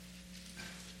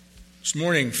This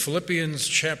morning, Philippians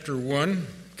chapter 1,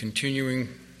 continuing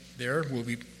there. We'll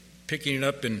be picking it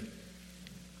up pick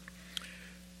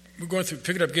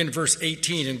it up again in verse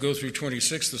 18 and go through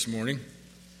 26 this morning.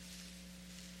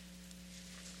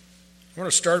 I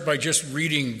want to start by just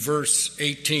reading verse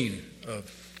 18 of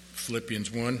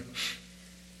Philippians 1.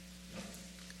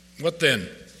 What then?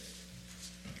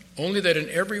 Only that in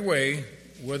every way,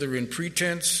 whether in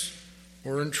pretense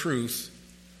or in truth,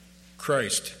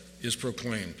 Christ is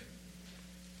proclaimed.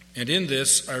 And in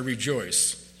this I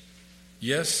rejoice.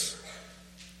 Yes,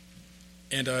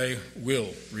 and I will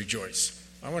rejoice.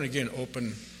 I want to again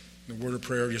open the word of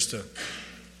prayer just to,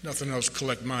 nothing else,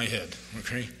 collect my head,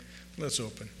 okay? Let's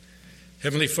open.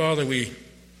 Heavenly Father, we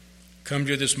come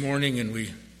to you this morning and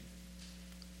we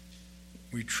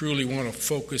truly want to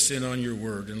focus in on your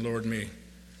word. And Lord, may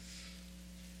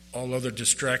all other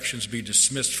distractions be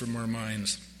dismissed from our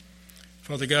minds.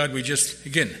 Father God, we just,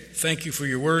 again, thank you for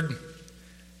your word.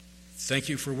 Thank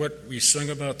you for what we sung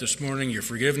about this morning, your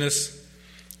forgiveness.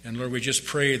 And Lord, we just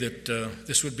pray that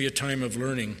this would be a time of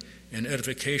learning and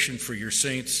edification for your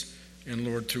saints. And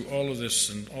Lord, through all of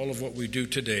this and all of what we do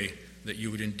today, that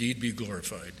you would indeed be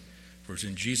glorified. For it's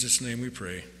in Jesus' name we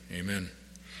pray. Amen.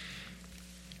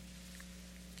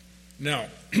 Now,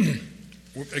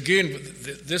 again,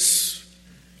 this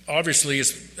obviously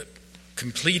is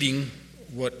completing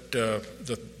what the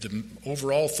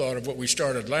overall thought of what we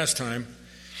started last time.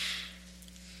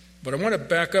 But I want to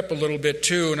back up a little bit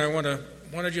too, and I want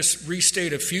to just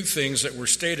restate a few things that were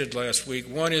stated last week.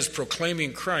 One is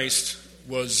proclaiming Christ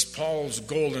was Paul's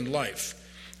goal in life.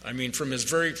 I mean, from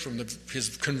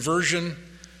his conversion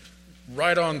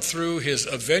right on through his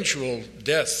eventual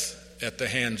death at the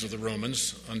hands of the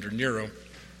Romans under Nero.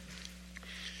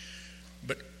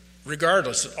 But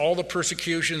regardless of all the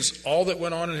persecutions, all that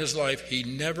went on in his life, he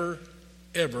never,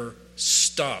 ever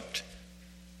stopped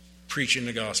preaching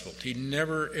the gospel. He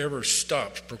never, ever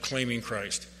stopped proclaiming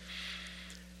Christ.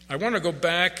 I want to go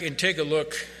back and take a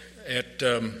look at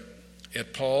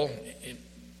Paul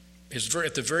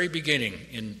at the very beginning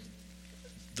in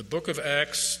the book of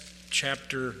Acts,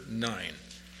 chapter 9.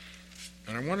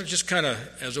 And I want to just kind of,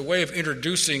 as a way of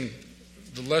introducing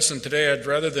the lesson today, I'd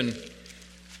rather than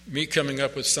me coming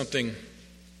up with something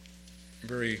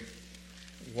very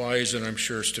wise and I'm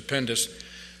sure stupendous,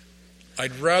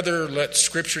 I'd rather let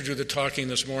Scripture do the talking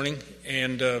this morning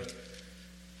and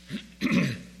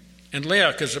lay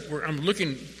out, because I'm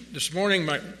looking this morning,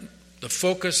 the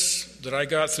focus that I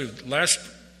got through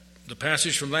the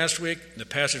passage from last week, the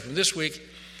passage from this week,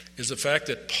 is the fact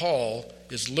that Paul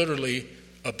is literally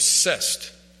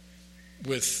obsessed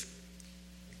with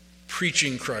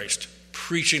preaching Christ,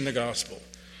 preaching the gospel.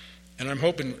 And I'm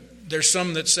hoping, there's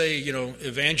some that say,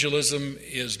 evangelism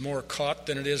is more caught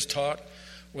than it is taught.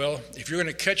 Well, if you're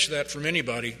going to catch that from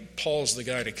anybody, Paul's the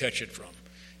guy to catch it from.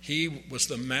 He was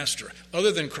the master.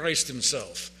 Other than Christ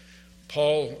himself,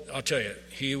 Paul, I'll tell you,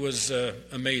 he was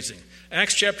amazing.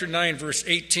 Acts chapter 9, verse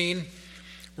 18,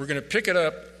 we're going to pick it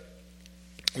up.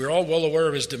 We're all well aware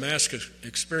of his Damascus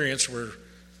experience where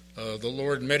the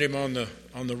Lord met him on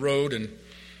the road and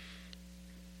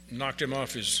knocked him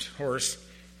off his horse.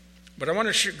 But I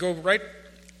want to go right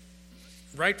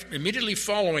immediately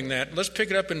following that. Let's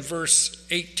pick it up in verse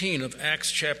 18 of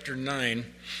Acts chapter 9.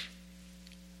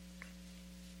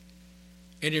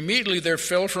 And immediately there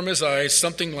fell from his eyes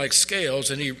something like scales,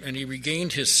 and he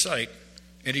regained his sight,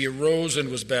 and he arose and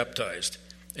was baptized.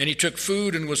 And he took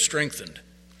food and was strengthened.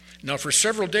 Now for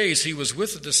several days he was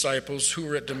with the disciples who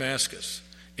were at Damascus.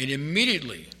 And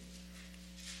immediately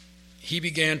he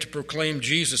began to proclaim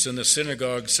Jesus in the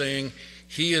synagogue, saying,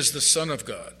 "He is the Son of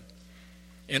God."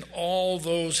 And all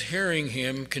those hearing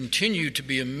him continued to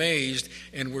be amazed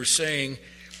and were saying,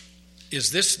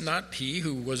 "Is this not he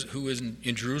who is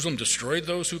in Jerusalem destroyed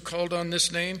those who called on this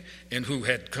name, and who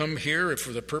had come here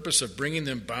for the purpose of bringing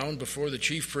them bound before the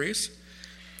chief priests?"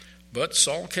 But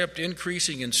Saul kept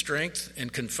increasing in strength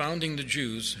and confounding the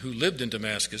Jews who lived in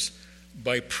Damascus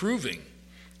by proving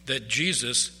that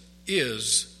Jesus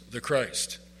is the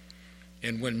Christ.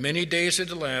 And when many days had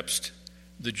elapsed,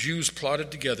 the Jews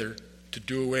plotted together to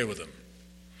do away with him.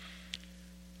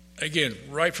 Again,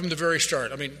 right from the very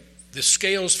start, the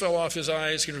scales fell off his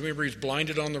eyes. You remember he's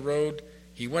blinded on the road.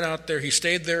 He went out there. He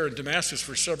stayed there in Damascus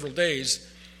for several days.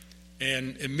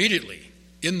 And immediately,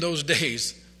 in those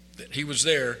days that he was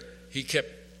there, he kept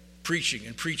preaching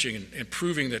and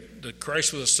proving that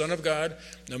Christ was the Son of God.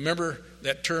 Now remember,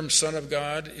 that term Son of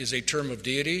God is a term of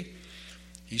deity.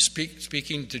 He's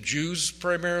speaking to Jews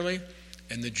primarily,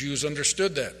 and the Jews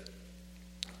understood that.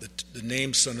 The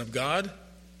name Son of God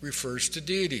refers to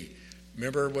deity.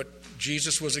 Remember what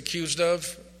Jesus was accused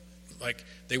of? Like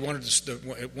they wanted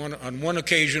on one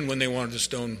occasion when they wanted to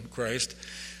stone Christ,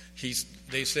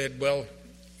 they said, well,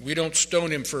 we don't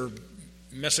stone him for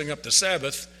messing up the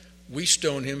Sabbath. We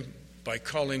stone him by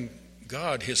calling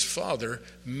God his Father,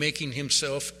 making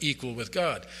himself equal with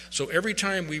God. So every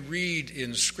time we read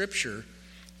in Scripture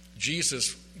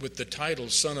Jesus with the title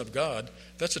Son of God,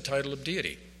 that's a title of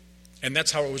deity. And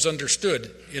that's how it was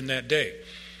understood in that day.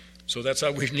 So that's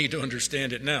how we need to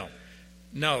understand it now.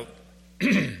 Now,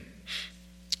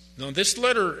 this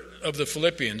letter of the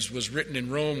Philippians was written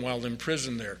in Rome while in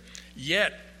prison there.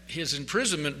 Yet, his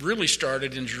imprisonment really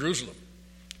started in Jerusalem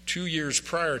 2 years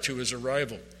prior to his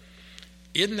arrival.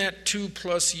 In that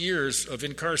 2+ years of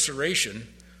incarceration,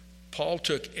 Paul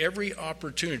took every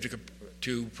opportunity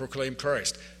to proclaim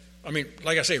Christ. I mean,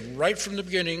 like I say, right from the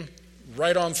beginning,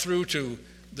 right on through to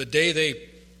the day they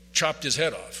chopped his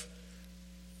head off,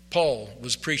 Paul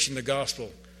was preaching the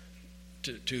gospel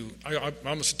to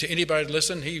anybody that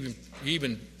listened. He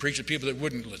even preached to people that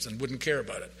wouldn't listen, wouldn't care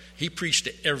about it. He preached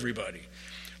to everybody.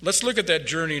 Let's look at that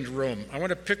journey into Rome. I want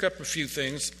to pick up a few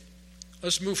things.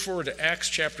 Let's move forward to Acts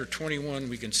chapter 21.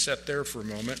 We can set there for a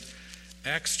moment.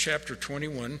 Acts chapter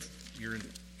 21. You're in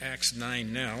Acts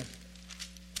 9 now.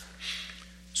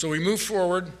 So we move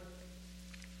forward.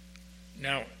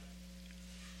 Now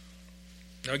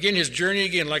again, his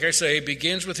journey, like I say,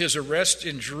 begins with his arrest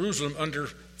in Jerusalem under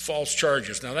false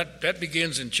charges. Now that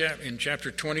begins in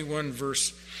chapter 21,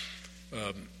 verse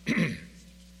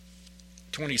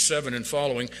 27 and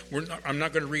following. I'm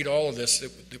not going to read all of this.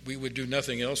 That we would do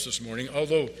nothing else this morning,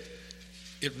 although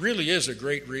it really is a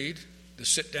great read to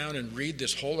sit down and read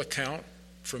this whole account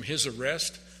from his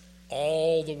arrest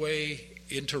all the way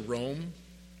into Rome.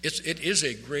 It is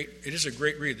a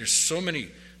great read. There's so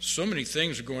many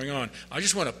things are going on. I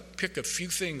just want to pick a few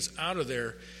things out of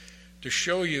there to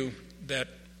show you that,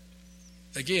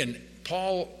 again,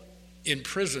 Paul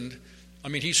imprisoned,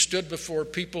 he stood before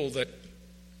people that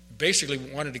basically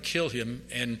wanted to kill him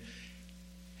and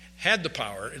had the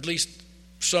power, at least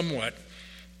somewhat.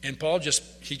 And Paul just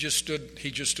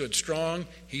stood strong.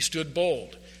 He stood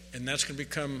bold, and that's going to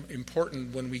become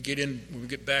important when we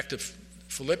get back to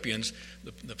Philippians.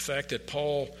 The fact that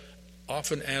Paul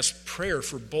often asked prayer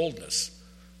for boldness.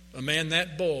 A man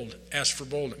that bold asked for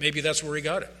boldness. Maybe that's where he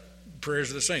got it. Prayers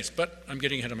of the saints. But I'm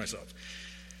getting ahead of myself.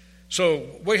 So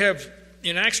we have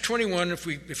in Acts 21, if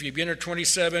you begin at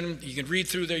 27, you can read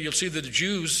through there. You'll see that the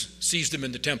Jews seized him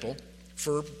in the temple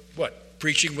for what?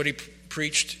 Preaching what he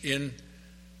preached in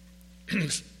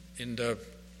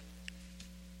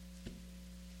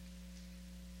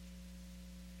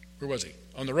where was he?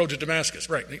 On the road to Damascus,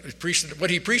 right. What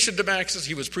he preached at Damascus,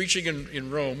 he was preaching in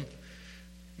Rome.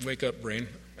 Wake up, brain.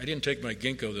 I didn't take my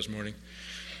ginkgo this morning.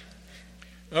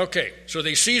 Okay, so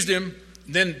they seized him,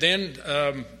 then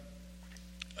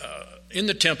in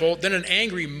the temple. Then an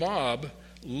angry mob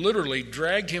literally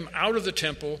dragged him out of the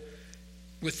temple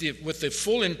with the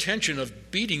full intention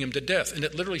of beating him to death. And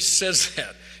it literally says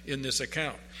that in this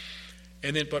account.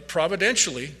 But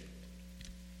providentially,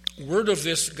 word of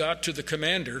this got to the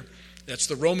commander. That's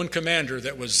the Roman commander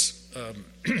that was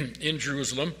in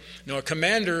Jerusalem. Now, a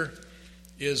commander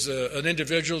is an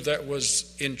individual that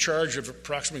was in charge of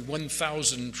approximately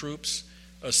 1,000 troops.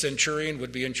 A centurion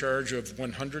would be in charge of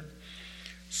 100.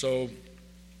 So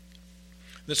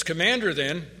this commander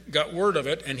then got word of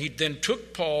it, and he then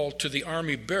took Paul to the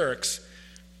army barracks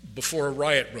before a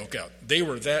riot broke out. They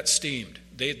were that steamed.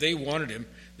 They wanted him.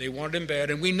 They wanted him bad.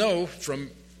 And we know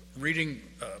from reading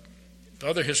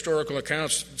other historical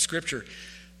accounts in Scripture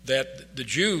that the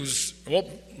Jews,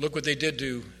 look what they did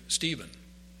to Stephen,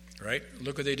 right?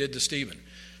 Look what they did to Stephen.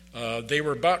 They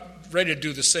were about ready to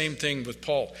do the same thing with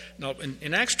Paul. Now,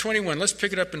 in Acts 21, let's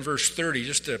pick it up in verse 30,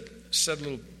 just to set a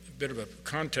little bit of a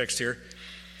context here.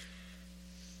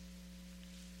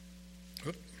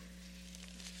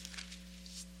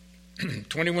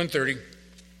 21:30.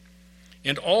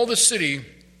 And all the city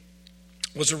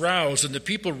was aroused, and the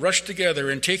people rushed together,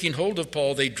 and taking hold of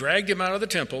Paul, they dragged him out of the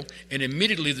temple, and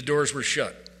immediately the doors were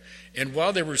shut. And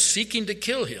while they were seeking to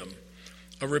kill him,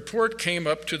 a report came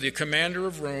up to the commander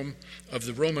of Rome, of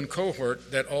the Roman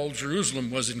cohort, that all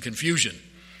Jerusalem was in confusion.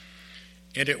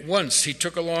 And at once he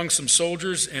took along some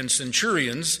soldiers and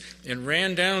centurions and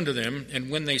ran down to them, and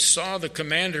when they saw the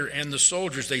commander and the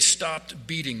soldiers, they stopped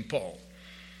beating Paul.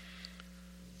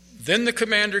 Then the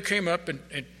commander came up and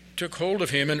took hold of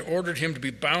him and ordered him to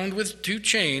be bound with 2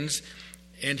 chains,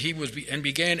 and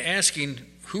began asking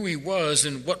who he was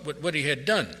and what he had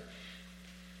done.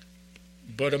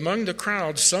 But among the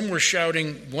crowd, some were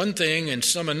shouting one thing and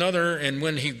some another, and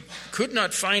when he could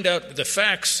not find out the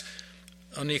facts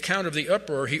on the account of the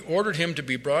uproar, he ordered him to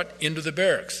be brought into the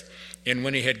barracks. And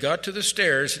when he had got to the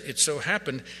stairs, it so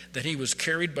happened that he was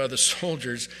carried by the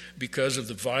soldiers because of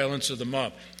the violence of the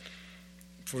mob.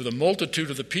 For the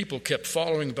multitude of the people kept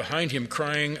following behind him,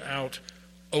 crying out,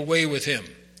 "Away with him."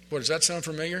 What, does that sound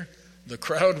familiar? The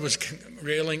crowd was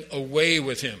railing, "Away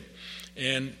with him."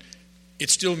 And it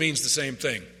still means the same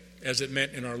thing as it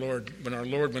meant in our Lord,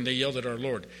 when they yelled at our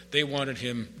Lord. They wanted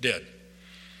him dead.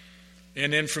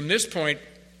 And then from this point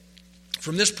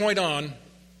on,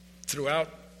 throughout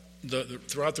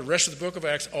the rest of the book of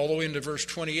Acts, all the way into verse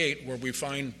 28, where we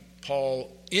find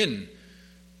Paul in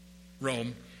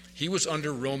Rome, he was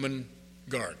under Roman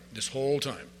guard this whole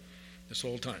time.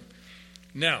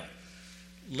 Now,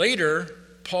 later,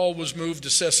 Paul was moved to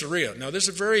Caesarea. Now, this is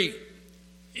a very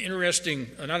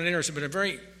interesting, but a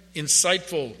very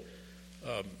insightful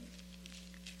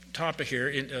topic here,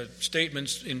 in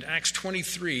statements in Acts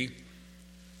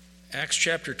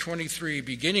chapter 23,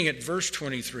 beginning at verse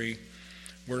 23,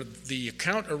 where the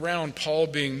account around Paul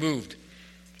being moved.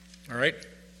 All right?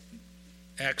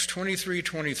 Acts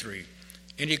 23:23.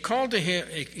 And he called to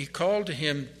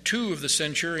him 2 of the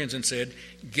centurions and said,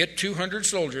 "Get 200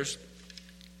 soldiers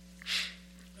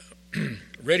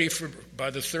ready by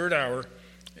the 3rd hour."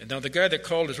 And now the guy that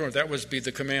called his order, that was be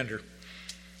the commander,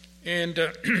 and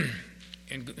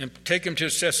take him to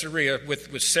Caesarea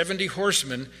with 70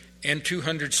 horsemen and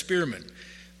 200 spearmen.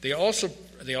 They also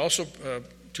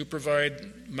to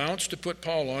provide mounts to put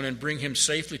Paul on and bring him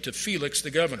safely to Felix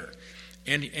the governor.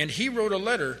 And he wrote a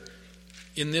letter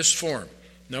in this form.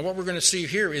 Now what we're going to see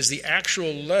here is the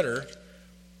actual letter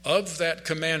of that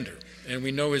commander. And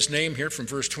we know his name here from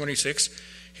verse 26.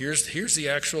 Here's the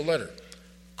actual letter.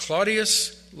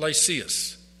 Claudius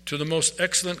Lysias, to the most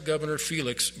excellent governor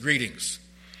Felix, greetings.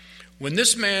 When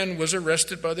this man was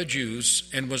arrested by the Jews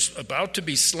and was about to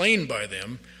be slain by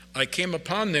them, I came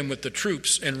upon them with the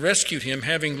troops and rescued him,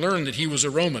 having learned that he was a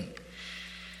Roman.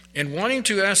 And wanting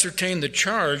to ascertain the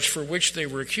charge for which they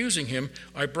were accusing him,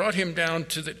 I brought him down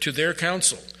to their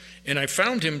council. And I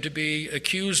found him to be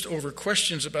accused over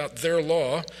questions about their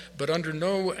law, but under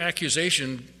no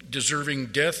accusation deserving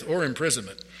death or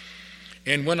imprisonment.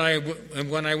 And when I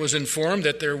was informed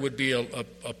that there would be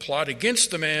a plot against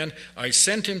the man, I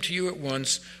sent him to you at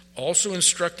once, also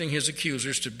instructing his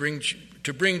accusers to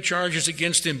bring charges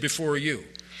against him before you.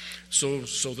 So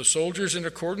the soldiers, in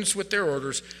accordance with their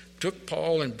orders, took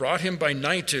Paul and brought him by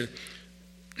night to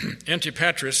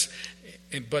Antipatris.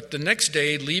 But the next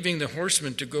day, leaving the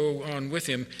horsemen to go on with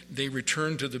him, they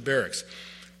returned to the barracks.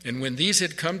 And when these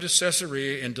had come to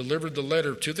Caesarea and delivered the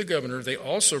letter to the governor, they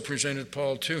also presented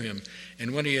Paul to him.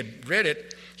 And when he had read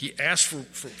it, he asked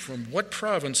from what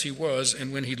province he was.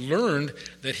 And when he learned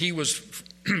that he was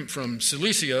from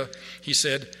Cilicia, he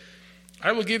said,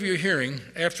 I will give you a hearing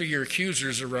after your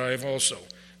accusers arrive also,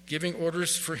 giving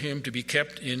orders for him to be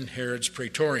kept in Herod's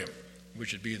praetorium,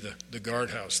 which would be the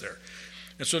guardhouse there.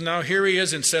 And so now here he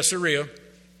is in Caesarea.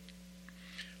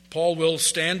 Paul will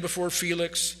stand before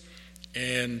Felix,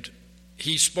 and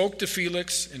he spoke to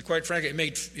Felix, and quite frankly,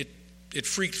 it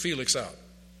freaked Felix out.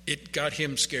 It got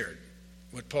him scared.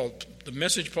 The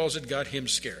message Paul said got him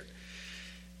scared,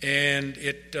 and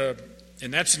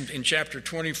that's in chapter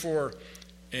 24,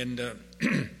 and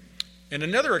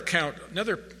another account,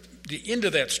 the end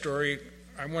of that story.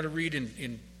 I want to read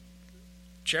in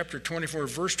chapter 24,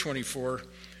 verse 24.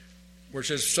 Where it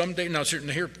says, someday, now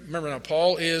here, remember now,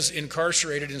 Paul is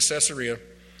incarcerated in Caesarea.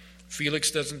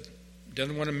 Felix doesn't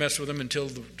want to mess with him until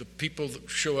the people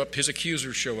show up, his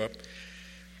accusers show up.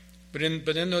 But in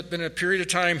a period of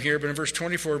time here, but in verse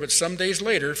 24, but some days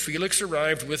later, Felix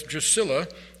arrived with Drusilla,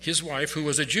 his wife, who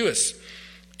was a Jewess,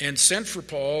 and sent for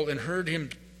Paul and heard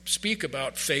him speak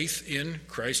about faith in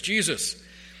Christ Jesus.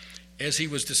 As he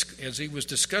was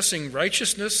discussing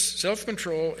righteousness,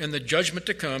 self-control, and the judgment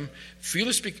to come,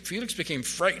 Felix became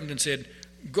frightened and said,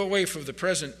 go away for the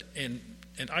present, and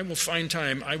I will find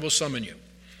time, I will summon you.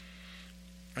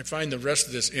 I find the rest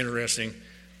of this interesting.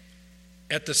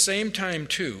 At the same time,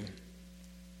 too,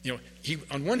 he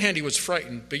on one hand he was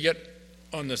frightened, but yet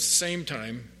on the same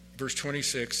time, verse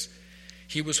 26,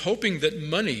 he was hoping that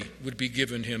money would be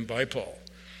given him by Paul.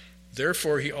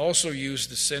 Therefore, he also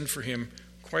used to send for him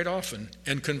quite often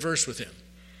and converse with him.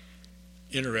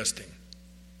 Interesting.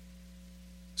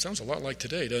 Sounds a lot like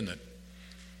today, doesn't it?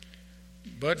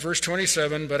 But verse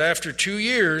 27, but after 2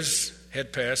 years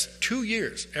had passed,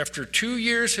 after 2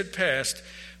 years had passed,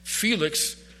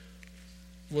 Felix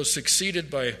was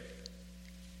succeeded by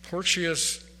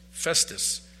Porcius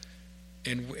Festus,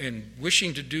 and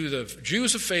wishing to do the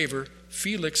Jews a favor,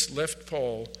 Felix left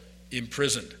Paul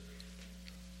imprisoned.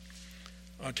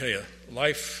 I'll tell you,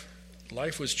 life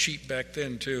was cheap back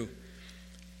then too.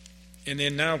 And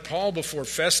then now Paul before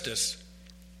Festus,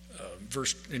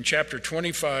 in chapter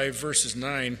 25, verses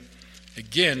 9,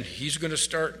 again, he's going to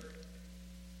start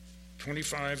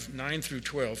 25, 9 through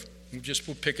 12.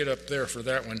 We'll pick it up there for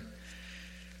that one.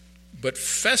 But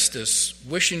Festus,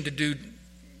 wishing to do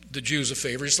the Jews a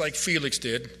favor, just like Felix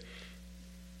did,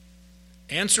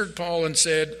 answered Paul and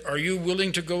said, "Are you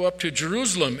willing to go up to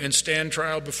Jerusalem and stand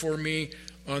trial before me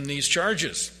on these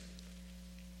charges?"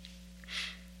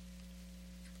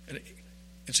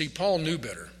 And see, Paul knew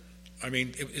better. I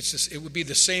mean, it would be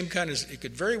the same kind of, it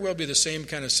could very well be the same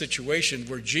kind of situation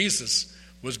where Jesus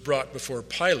was brought before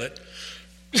Pilate,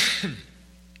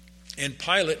 and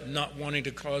Pilate, not wanting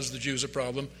to cause the Jews a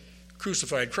problem,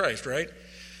 crucified Christ, right?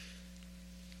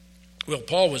 Well,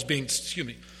 Paul was being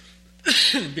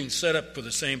set up for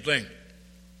the same thing.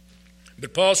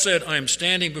 But Paul said, "I am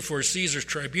standing before Caesar's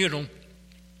tribunal,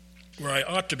 where I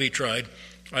ought to be tried.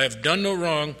 I have done no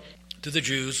wrong to the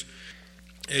Jews,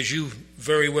 as you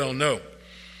very well know.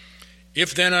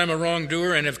 If then I am a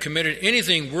wrongdoer and have committed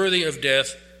anything worthy of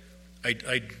death,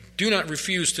 I do not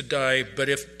refuse to die, but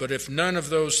if none of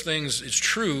those things is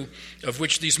true of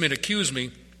which these men accuse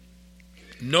me,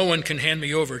 no one can hand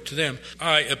me over to them.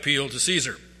 I appeal to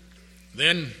Caesar."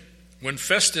 Then, when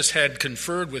Festus had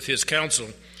conferred with his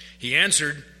council, he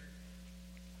answered,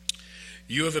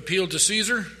 "You have appealed to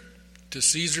Caesar? To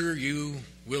Caesar you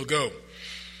will go."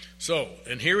 So,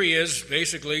 and here he is,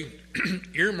 basically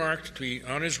earmarked to be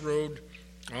on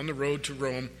the road to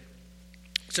Rome,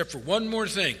 except for one more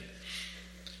thing.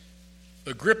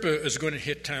 Agrippa is going to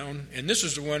hit town, and this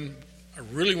is the one I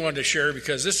really wanted to share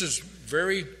because this is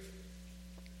very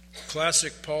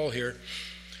classic Paul here.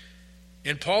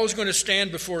 And Paul is going to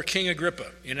stand before King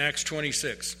Agrippa in Acts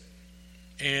 26.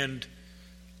 And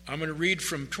I'm going to read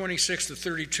from 26 to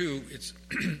 32.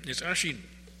 It's actually,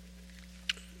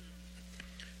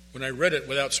 when I read it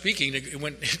without speaking,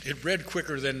 it read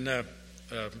quicker than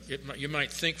you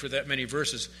might think for that many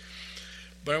verses.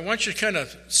 But I want you to kind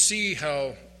of see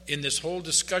how in this whole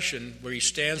discussion where he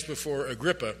stands before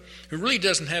Agrippa, who really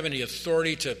doesn't have any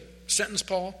authority to sentence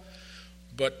Paul,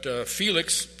 but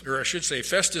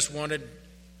Festus wanted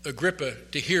Agrippa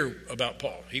to hear about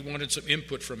Paul. He wanted some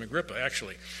input from Agrippa,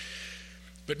 actually.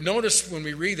 But notice when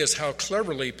we read this how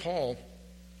cleverly Paul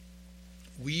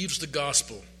weaves the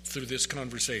gospel through this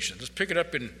conversation. Let's pick it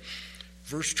up in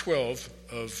verse 12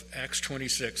 of Acts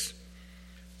 26.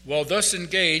 "While thus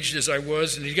engaged as I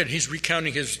was," and again he's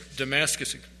recounting his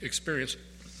Damascus experience,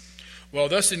 "while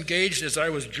thus engaged as I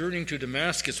was journeying to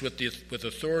Damascus with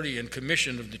authority and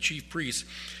commission of the chief priests,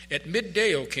 at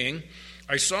midday, O king,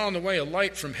 I saw on the way a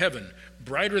light from heaven,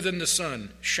 brighter than the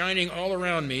sun, shining all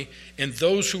around me and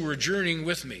those who were journeying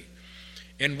with me.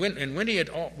 And when we had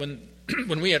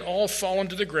all fallen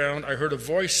to the ground, I heard a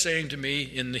voice saying to me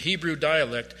in the Hebrew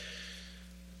dialect,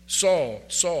 'Saul,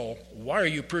 Saul, why are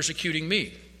you persecuting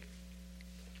me?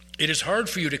 It is hard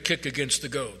for you to kick against the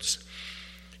goads.'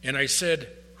 And I said,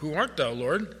 'Who art thou,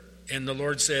 Lord?' And the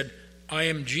Lord said, 'I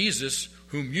am Jesus,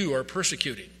 whom you are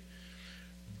persecuting.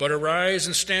 But arise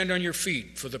and stand on your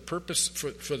feet, for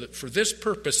this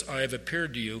purpose I have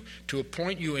appeared to you, to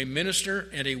appoint you a minister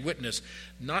and a witness,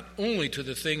 not only to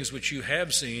the things which you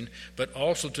have seen, but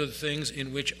also to the things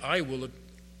in which I will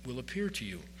appear to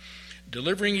you,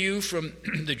 delivering you from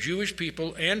the Jewish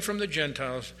people and from the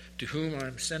Gentiles to whom I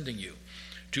am sending you,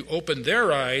 to open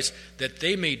their eyes that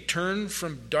they may turn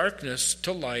from darkness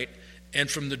to light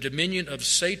and from the dominion of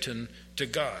Satan to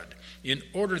God, in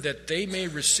order that they may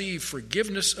receive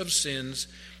forgiveness of sins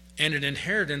and an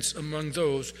inheritance among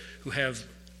those who have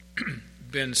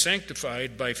been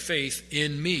sanctified by faith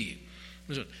in me.'"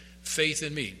 Faith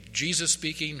in me. Jesus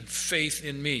speaking, faith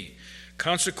in me.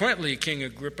 "Consequently, King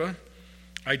Agrippa,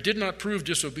 I did not prove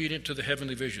disobedient to the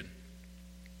heavenly vision,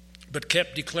 but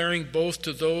kept declaring both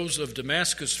to those of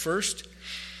Damascus first,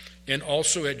 and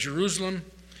also at Jerusalem,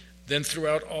 then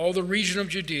throughout all the region of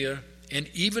Judea, and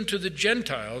even to the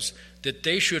Gentiles, that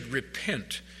they should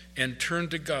repent and turn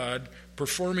to God,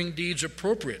 performing deeds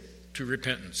appropriate to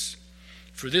repentance.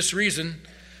 For this reason,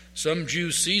 some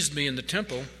Jews seized me in the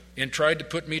temple and tried to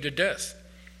put me to death.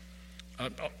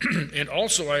 And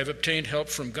also I have obtained help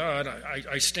from God.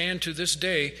 I stand to this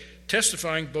day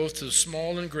testifying both to the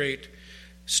small and great,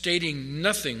 stating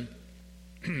nothing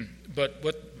but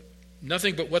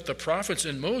what the prophets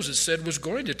and Moses said was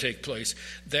going to take place,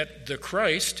 that the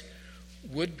Christ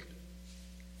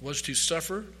was to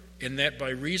suffer, and that by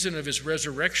reason of his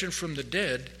resurrection from the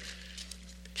dead,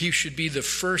 he should be the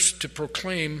first to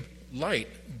proclaim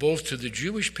light both to the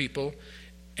Jewish people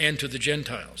and to the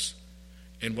Gentiles."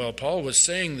 And while Paul was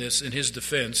saying this in his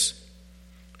defense,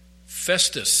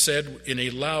 Festus said in a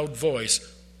loud voice,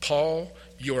 Paul,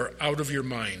 you are out of your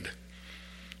mind.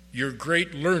 Your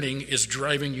great learning is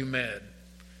driving you mad.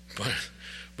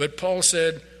 But Paul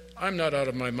said, I'm not out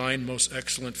of my mind, most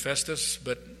excellent Festus,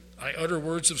 but I utter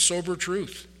words of sober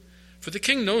truth. For the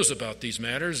king knows about these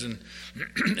matters, and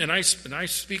I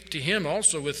speak to him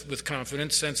also with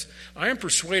confidence, since I am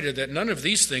persuaded that none of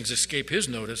these things escape his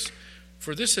notice,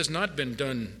 for this has not been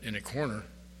done in a corner.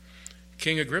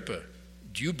 King Agrippa,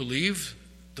 do you believe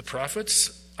the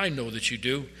prophets? I know that you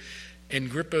do. And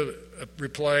Agrippa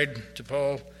replied to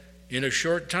Paul, in a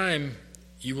short time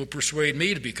you will persuade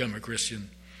me to become a Christian.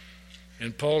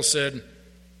 And Paul said,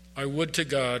 I would to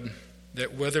God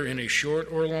that whether in a short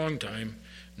or long time,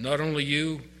 not only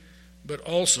you, but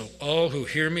also all who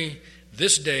hear me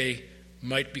this day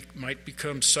might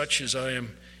become such as I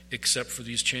am, except for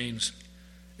these chains.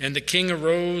 And the king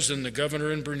arose, and the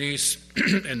governor and Bernice,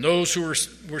 and those who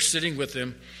were sitting with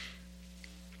him.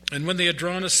 And when they had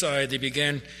drawn aside, they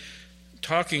began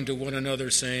talking to one another,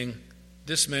 saying,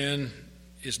 this man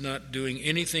is not doing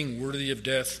anything worthy of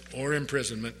death or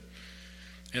imprisonment.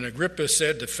 And Agrippa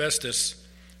said to Festus,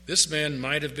 this man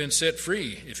might have been set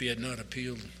free if he had not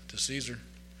appealed to Caesar.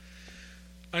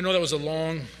 I know that was a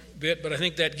long bit, but I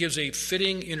think that gives a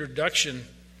fitting introduction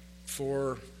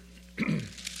for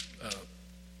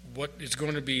what is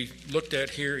going to be looked at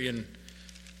here in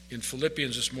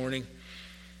Philippians this morning.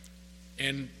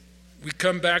 And we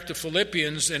come back to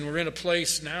Philippians, and we're in a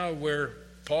place now where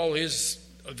Paul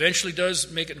eventually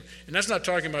does make it, and that's not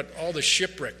talking about all the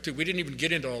shipwreck, too. We didn't even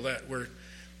get into all that, where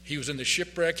he was in the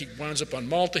shipwreck, he winds up on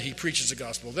Malta, he preaches the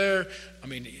gospel there. I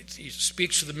mean, he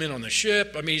speaks to the men on the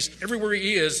ship. I mean, everywhere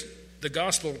he is, the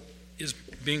gospel is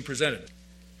being presented.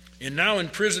 And now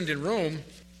imprisoned in Rome,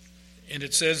 and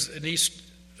it says,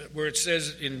 where it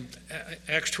says in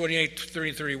Acts 28, 30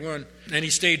 and 31, and he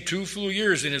stayed 2 full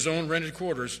years in his own rented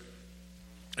quarters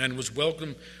and was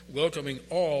welcoming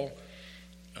all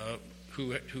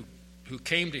who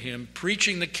came to him,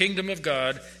 preaching the kingdom of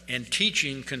God and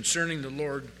teaching concerning the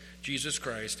Lord Jesus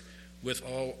Christ with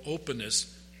all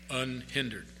openness,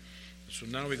 unhindered. So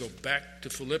now we go back to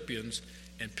Philippians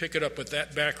and pick it up with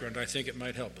that background. I think it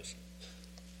might help us.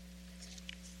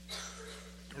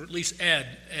 Or at least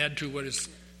add to what is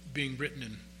being written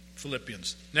in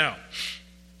Philippians. Now,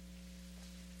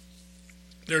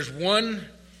 there's one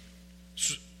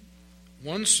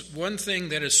thing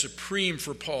that is supreme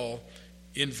for Paul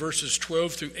in verses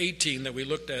 12 through 18 that we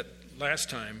looked at last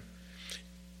time,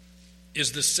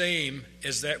 is the same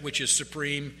as that which is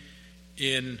supreme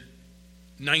in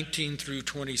 19 through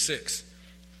 26.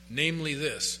 Namely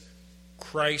this,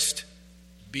 Christ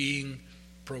being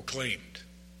proclaimed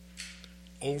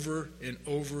over and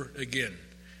over again.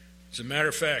 As a matter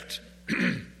of fact,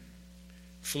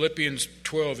 Philippians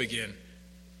 12 again,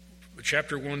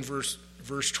 chapter 1, verse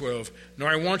 12. Now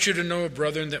I want you to know,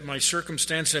 brethren, that my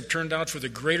circumstances have turned out for the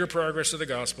greater progress of the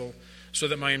gospel, so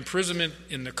that my imprisonment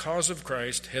in the cause of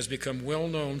Christ has become well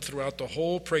known throughout the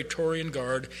whole Praetorian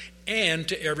Guard and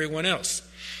to everyone else.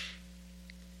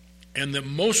 And that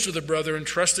most of the brethren,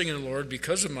 trusting in the Lord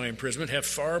because of my imprisonment, have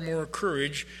far more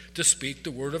courage to speak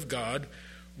the word of God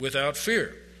without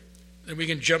fear. And we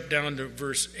can jump down to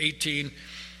verse 18,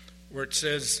 where it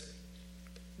says,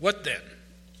 what then?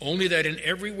 Only that in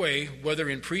every way, whether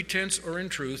in pretense or in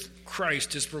truth,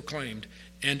 Christ is proclaimed.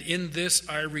 And in this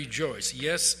I rejoice.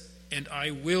 Yes, and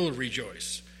I will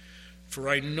rejoice. For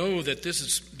I know that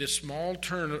this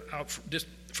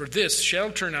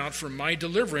shall turn out for my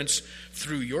deliverance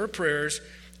through your prayers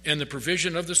and the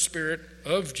provision of the Spirit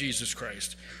of Jesus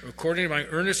Christ, according to my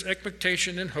earnest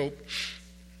expectation and hope,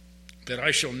 that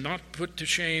I shall not be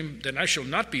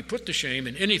put to shame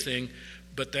in anything,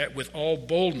 but that with all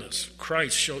boldness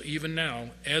Christ shall even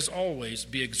now, as always,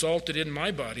 be exalted in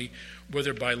my body,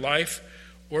 whether by life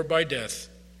or by death.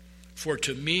 For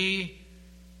to me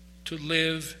to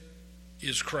live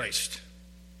is Christ,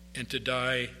 and to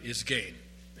die is gain.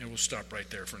 And we'll stop right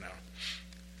there for now.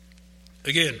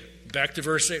 Again, back to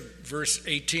verse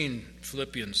 18,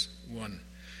 Philippians 1.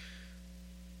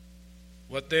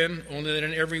 What then? Only that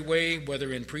in every way,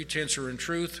 whether in pretense or in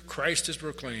truth, Christ is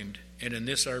proclaimed. And in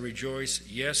this I rejoice,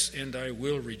 yes, and I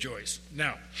will rejoice.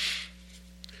 Now,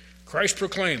 Christ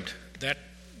proclaimed, that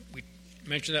we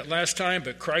mentioned that last time,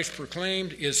 but Christ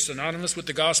proclaimed is synonymous with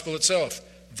the gospel itself.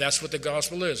 That's what the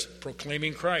gospel is,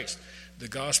 proclaiming Christ. The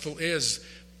gospel is,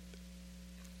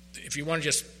 if you want to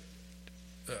just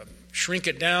shrink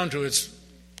it down to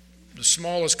the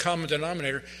smallest common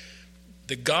denominator,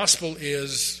 the gospel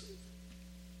is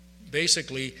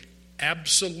basically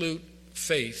absolute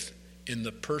faith in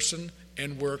the person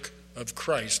and work of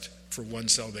Christ for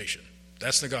one's salvation.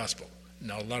 That's the gospel.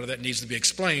 Now, a lot of that needs to be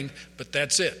explained, but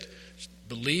that's it.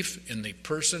 Belief in the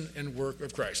person and work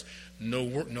of Christ. No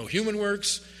human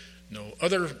works, no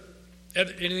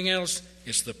anything else.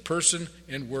 It's the person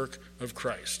and work of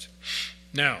Christ.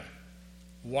 Now,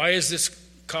 why is this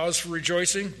cause for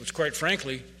rejoicing? Which, quite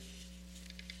frankly,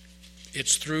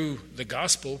 it's through the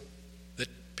gospel that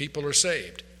people are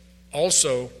saved.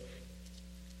 Also,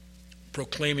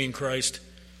 proclaiming Christ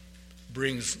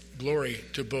brings glory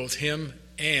to both him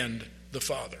and the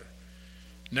Father.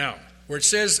 Now, where it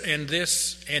says, and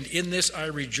in this I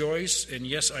rejoice, and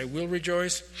yes, I will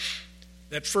rejoice,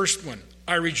 that first one,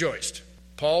 I rejoiced.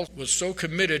 Paul was so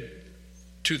committed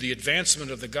to the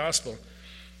advancement of the gospel,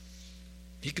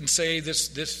 he can say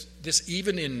this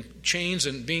even in chains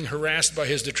and being harassed by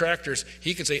his detractors,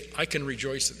 he can say, I can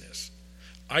rejoice in this.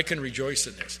 I can rejoice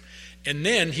in this. And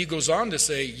then he goes on to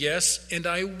say, yes, and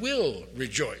I will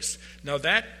rejoice. Now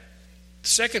that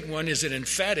second one is an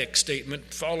emphatic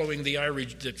statement following the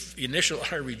initial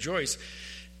I rejoice,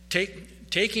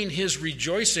 taking his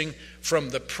rejoicing from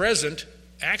the present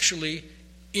actually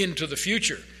into the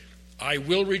future. I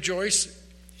will rejoice.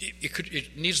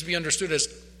 It needs to be understood as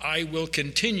I will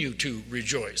continue to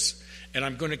rejoice, and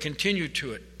I'm going to continue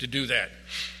to do that.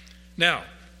 Now,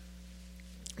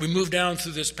 we move down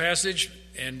through this passage,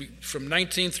 and from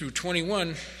 19 through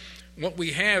 21, what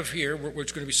we have here, what we're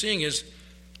going to be seeing is,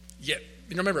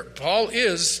 remember, Paul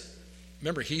he's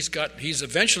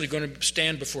eventually going to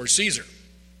stand before Caesar.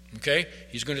 Okay?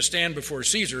 He's going to stand before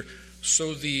Caesar,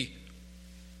 so the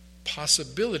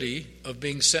possibility of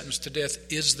being sentenced to death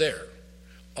is there.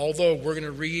 Although we're going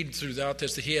to read throughout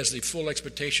this that he has the full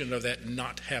expectation of that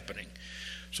not happening.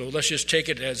 So let's just take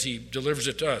it as he delivers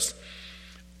it to us.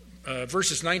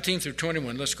 Verses 19 through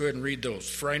 21, let's go ahead and read those.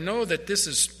 For I know that this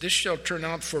shall turn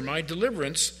out for my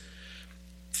deliverance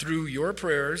through your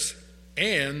prayers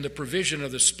and the provision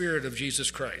of the Spirit of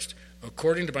Jesus Christ,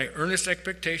 according to my earnest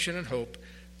expectation and hope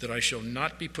that I shall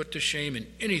not be put to shame in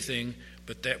anything,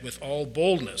 but that with all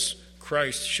boldness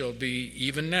Christ shall be,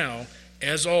 even now,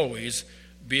 as always,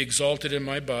 be exalted in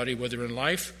my body, whether in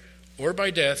life or by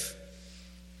death.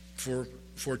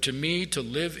 For to me to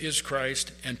live is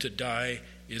Christ, and to die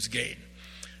is gain.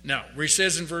 Now, where he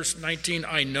says in verse 19,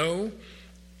 I know,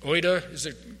 oida is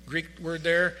a Greek word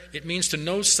there. It means to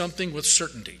know something with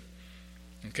certainty.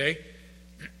 Okay?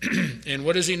 And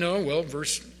what does he know? Well,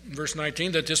 verse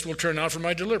 19, that this will turn out for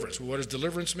my deliverance. Well, what does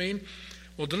deliverance mean?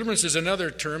 Well, deliverance is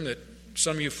another term that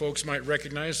some of you folks might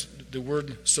recognize, the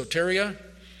word soteria.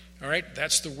 All right?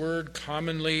 That's the word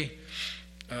commonly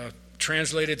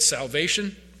translated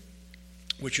salvation,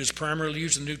 which is primarily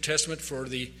used in the New Testament for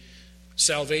the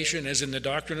salvation, as in the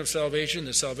doctrine of salvation,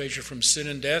 the salvation from sin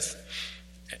and death,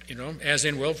 as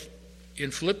in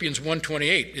Philippians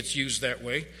 1:28, it's used that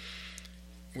way,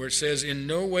 where it says, in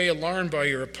no way alarmed by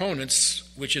your opponents,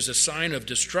 which is a sign of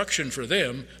destruction for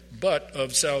them, but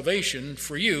of salvation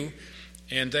for you,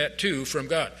 and that too from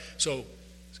God. So,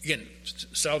 again,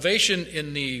 salvation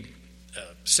in the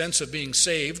sense of being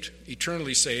saved,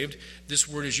 eternally saved, this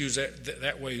word is used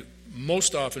that way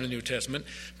most often in the New Testament.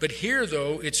 But here,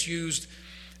 though, it's used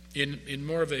in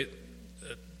more of the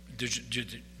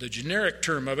generic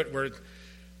term of it, where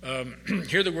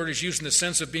here the word is used in the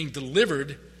sense of being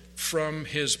delivered from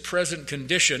his present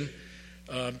condition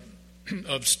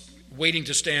of waiting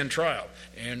to stand trial.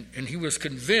 And he was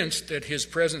convinced that his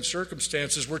present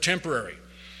circumstances were temporary.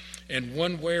 And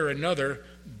one way or another,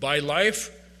 by life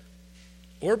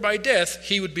or by death,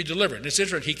 he would be delivered. It's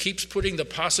interesting. He keeps putting the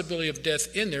possibility of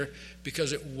death in there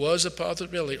because it was a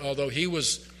possibility, although he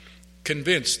was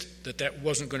convinced that that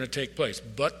wasn't going to take place.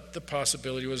 But the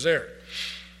possibility was there.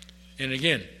 And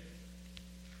again,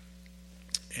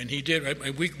 and he did.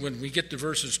 When we get to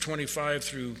verses 25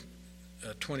 through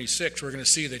 26, we're going to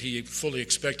see that he fully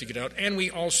expected to get out. And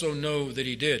we also know that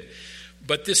he did.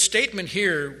 But this statement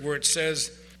here, where it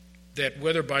says that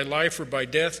whether by life or by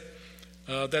death,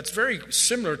 that's very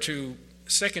similar to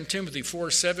 2 Timothy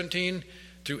 4:17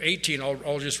 through 18.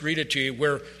 I'll just read it to you,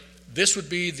 where this would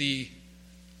be the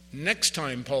next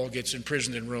time Paul gets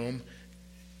imprisoned in Rome,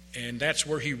 and that's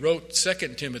where he wrote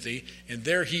 2 Timothy, and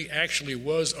there he actually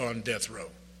was on death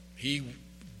row. He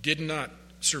did not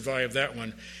survive that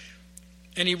one.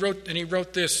 And he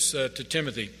wrote this to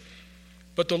Timothy.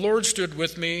 But the Lord stood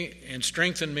with me and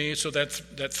strengthened me, so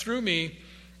that through me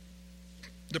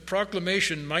the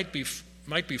proclamation might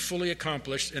be fully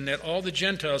accomplished, and that all the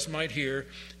Gentiles might hear,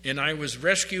 and I was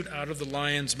rescued out of the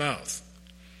lion's mouth.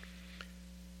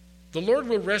 The Lord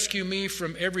will rescue me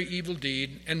from every evil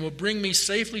deed, and will bring me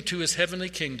safely to his heavenly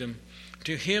kingdom.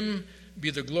 To him be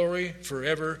the glory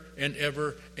forever and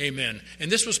ever. Amen.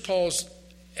 And this was Paul's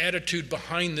attitude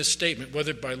behind this statement,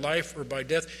 whether by life or by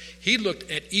death. He looked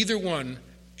at either one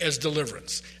as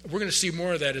deliverance. We're going to see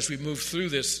more of that as we move through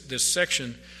this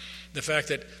section. The fact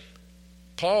that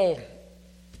Paul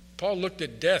looked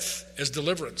at death as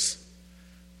deliverance.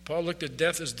 Paul looked at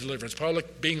death as deliverance. Paul looked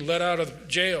at being let out of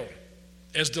jail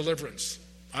as deliverance.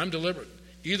 I'm delivered.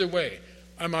 Either way,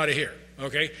 I'm out of here.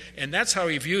 Okay? And that's how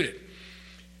he viewed it.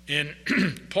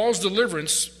 And Paul's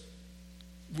deliverance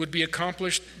would be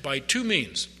accomplished by two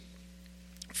means.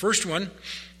 First one,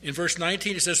 in verse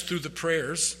 19, it says, through your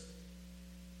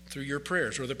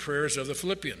prayers, or the prayers of the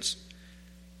Philippians.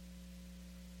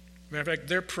 Matter of fact,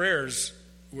 their prayers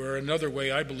were another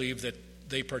way, I believe, that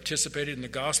they participated in the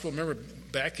gospel. Remember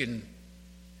back in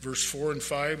verse 4 and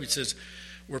 5, it says,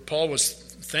 where Paul was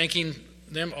thanking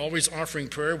them, always offering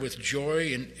prayer with joy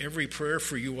in every prayer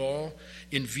for you all,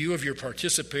 in view of your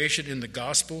participation in the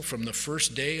gospel from the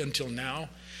first day until now.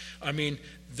 I mean,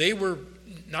 they were,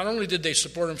 not only did they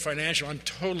support him financially, I'm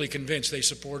totally convinced they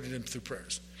supported him through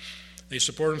prayers. They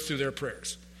supported him through their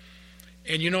prayers.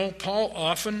 And you know, Paul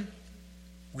often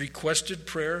requested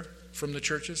prayer from the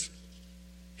churches.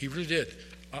 He really did.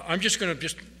 I'm just going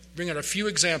to bring out a few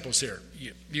examples here.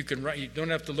 You can write. You don't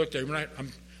have to look there.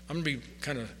 I'm going to be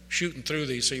kind of shooting through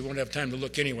these, so you won't have time to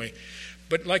look anyway.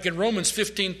 But like in Romans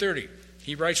 15:30,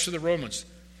 he writes to the Romans,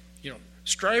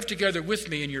 strive together with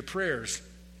me in your prayers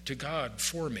to God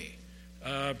for me.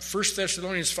 1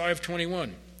 Thessalonians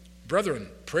 5:21, brethren,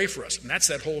 pray for us. And that's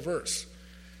that whole verse.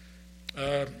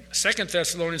 2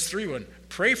 Thessalonians 3:1,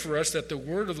 pray for us that the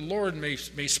word of the Lord may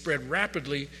spread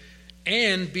rapidly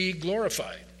and be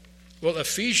glorified. Well,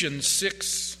 Ephesians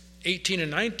 6:18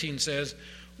 and 19 says,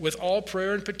 with all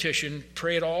prayer and petition,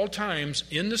 pray at all times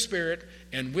in the Spirit,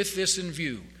 and with this in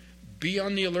view, be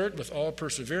on the alert with all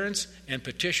perseverance and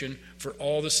petition for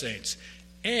all the saints.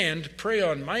 And pray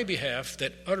on my behalf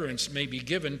that utterance may be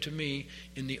given to me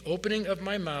in the opening of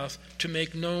my mouth to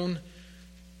make known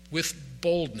with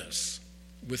boldness,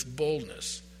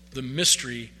 the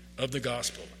mystery of the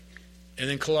gospel. And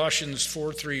then Colossians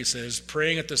 4:3 says,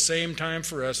 praying at the same time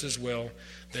for us as well,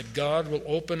 that God will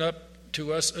open up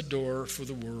to us a door for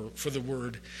the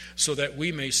word, so that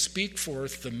we may speak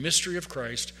forth the mystery of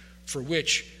Christ, for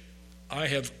which I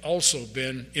have also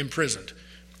been imprisoned.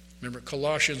 Remember,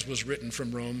 Colossians was written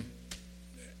from Rome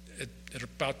at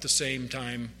about the same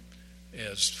time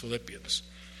as Philippians.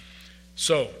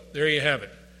 So, there you have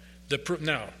it.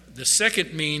 Now, the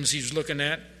second means he's looking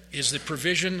at is the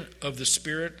provision of the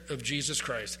Spirit of Jesus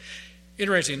Christ.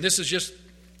 Interesting, this is just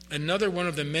another one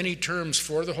of the many terms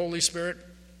for the Holy Spirit.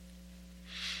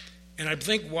 And I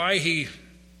think why he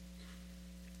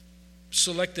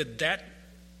selected that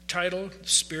title,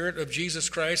 Spirit of Jesus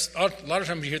Christ. A lot of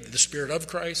times you hear the Spirit of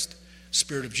Christ,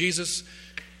 Spirit of Jesus.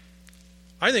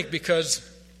 I think because,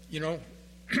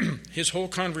 his whole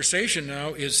conversation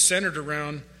now is centered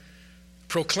around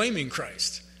proclaiming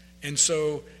Christ. And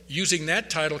so using that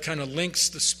title kind of links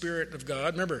the Spirit of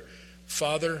God. Remember,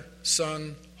 Father,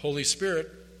 Son, Holy Spirit,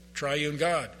 triune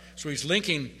God. So he's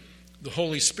linking the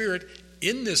Holy Spirit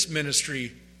in this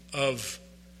ministry of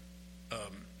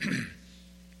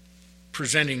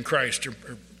presenting Christ or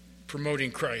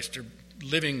promoting Christ or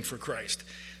living for Christ,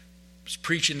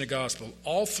 preaching the gospel.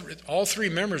 All three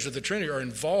members of the Trinity are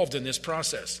involved in this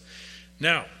process.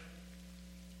 Now,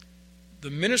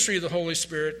 the ministry of the Holy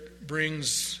Spirit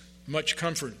brings much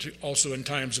comfort also in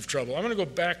times of trouble. I'm going to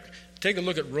go back, take a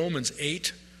look at Romans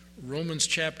 8, Romans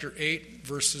chapter 8,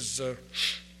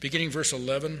 beginning verse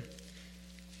 11.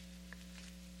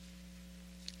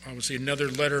 Obviously,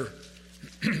 another letter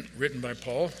written by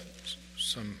Paul,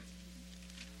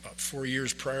 about 4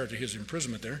 years prior to his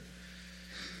imprisonment there.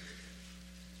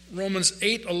 Romans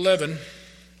 8:11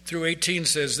 through 18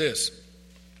 says this,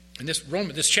 and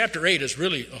this chapter 8 is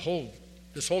really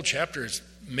this whole chapter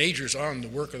majors on the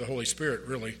work of the Holy Spirit,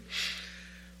 really.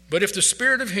 But if the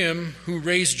Spirit of him who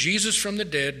raised Jesus from the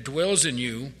dead dwells in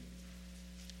you,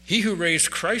 he who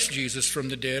raised Christ Jesus from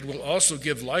the dead will also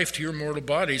give life to your mortal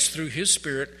bodies through his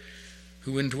Spirit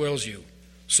who indwells you.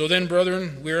 So then,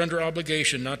 brethren, we are under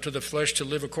obligation not to the flesh to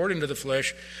live according to the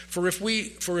flesh. For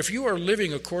if you are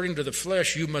living according to the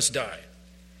flesh, you must die.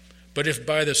 But if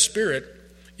by the Spirit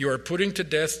you are putting to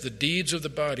death the deeds of the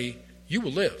body, you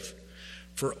will live.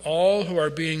 For all who are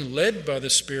being led by the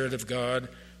Spirit of God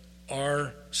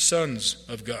are sons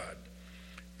of God.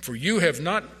 For you have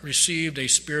not received a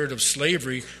spirit of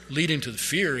slavery leading to the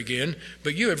fear again,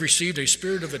 but you have received a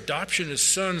spirit of adoption as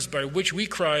sons, by which we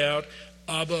cry out,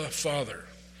 Abba, Father.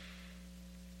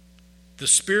 The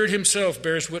Spirit himself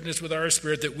bears witness with our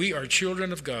spirit that we are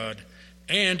children of God,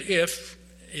 and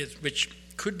which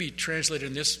could be translated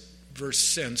in this verse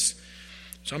sense,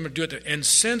 So I'm going to do it there. And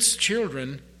since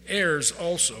children, heirs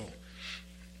also,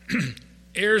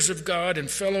 heirs of God and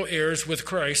fellow heirs with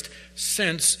Christ,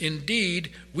 since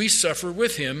indeed we suffer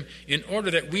with him, in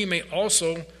order that we may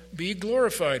also be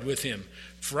glorified with him.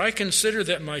 For I consider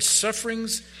that my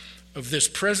sufferings of this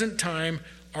present time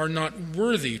are not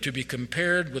worthy to be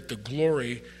compared with the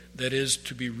glory that is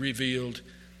to be revealed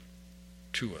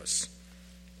to us.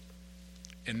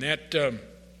 And that, and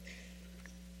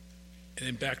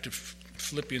then back to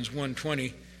Philippians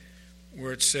 1:20,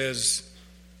 where it says,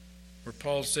 where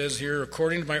Paul says here,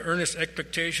 according to my earnest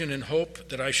expectation and hope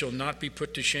that I shall not be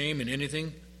put to shame in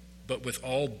anything, but with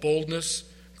all boldness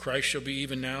Christ shall be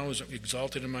even now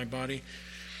exalted in my body.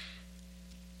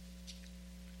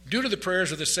 Due to the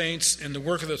prayers of the saints and the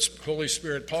work of the Holy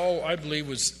Spirit, Paul, I believe,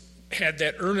 had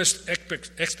that earnest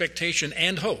expectation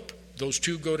and hope. Those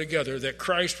two go together, that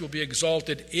Christ will be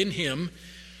exalted in him,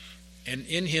 and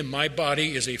in him my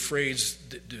body is a phrase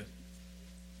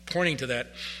pointing to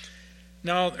that.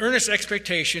 Now, earnest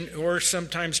expectation, or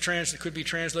sometimes it could be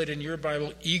translated in your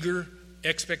Bible, eager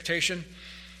expectation.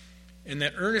 And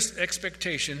that earnest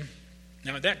expectation,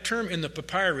 now that term in the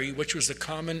papyri, which was the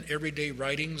common everyday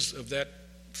writings of that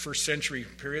first century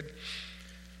period,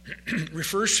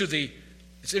 refers to the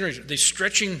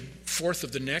stretching forth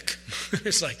of the neck.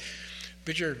 It's like,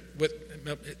 picture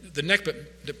with the neck,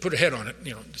 but put a head on it,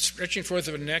 the stretching forth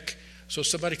of a neck, so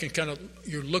somebody can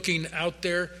you're looking out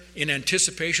there in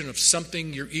anticipation of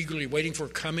something you're eagerly waiting for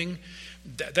coming.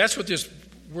 That's what this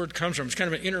word comes from. It's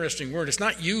kind of an interesting word. It's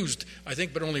not used, I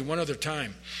think, but only one other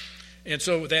time. And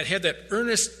so that had that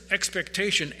earnest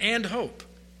expectation and hope.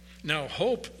 Now,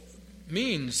 hope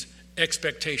means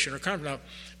expectation or confidence. Now,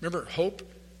 remember, hope,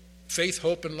 faith,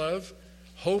 hope, and love.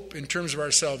 Hope, in terms of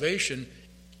our salvation,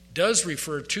 does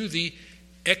refer to the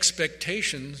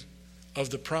expectations of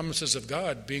the promises of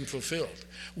God being fulfilled.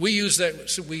 We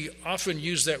often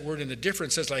use that word in a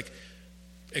different sense, like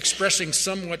expressing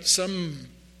some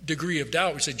degree of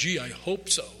doubt. We say, gee, I hope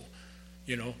so.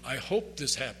 I hope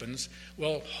this happens.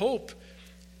 Well, hope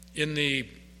in the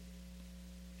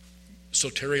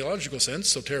soteriological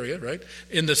sense, soteria, right?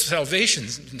 In the salvation,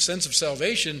 in sense of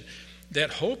salvation,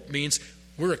 that hope means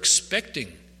we're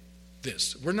expecting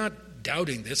this. We're not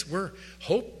doubting this.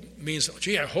 Hope means,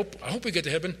 gee, I hope we get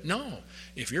to heaven. No.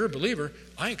 If you're a believer,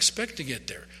 I expect to get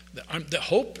there. The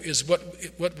hope is what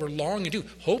we're longing to do.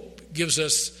 Hope gives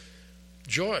us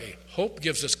joy. Hope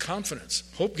gives us confidence.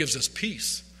 Hope gives us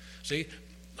peace. See,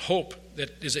 hope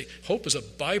is a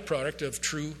byproduct of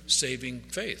true saving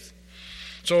faith.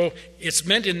 So it's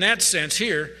meant in that sense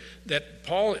here that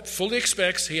Paul fully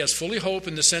expects, he has fully hope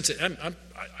in the sense that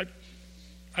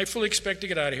I fully expect to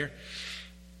get out of here.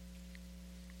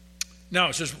 Now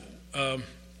it says,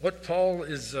 what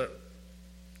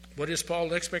is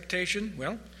Paul's expectation?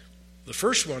 Well, the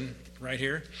first one right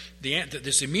here,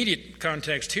 this immediate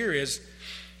context here is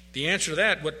the answer to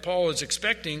that. What Paul is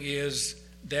expecting is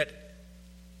that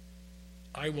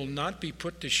I will not be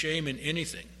put to shame in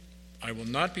anything. I will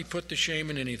not be put to shame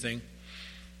in anything,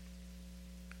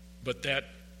 but that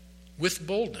with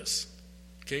boldness.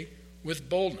 Okay? With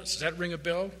boldness. Does that ring a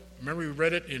bell? Remember we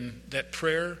read it in that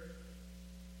prayer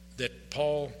that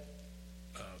Paul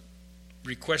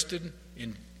requested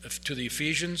to the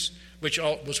Ephesians, which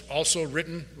was also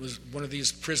written, was one of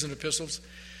these prison epistles.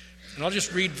 And I'll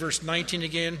just read verse 19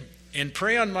 again. And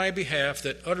pray on my behalf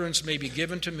that utterance may be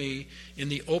given to me in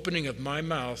the opening of my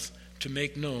mouth to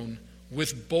make known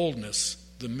with boldness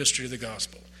the mystery of the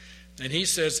gospel. And he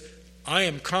says, I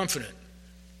am confident,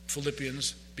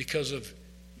 Philippians, because of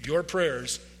your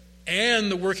prayers and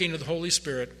the working of the Holy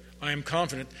Spirit, I am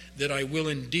confident that I will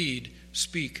indeed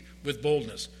speak with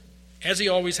boldness, as he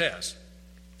always has.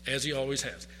 As he always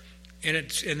has. And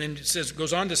then it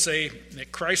goes on to say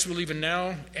that Christ will even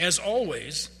now, as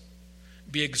always,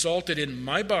 be exalted in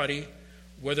my body,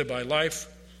 whether by life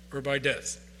or by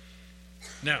death.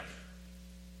 Now,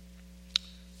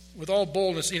 with all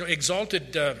boldness,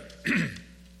 exalted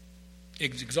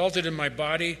in my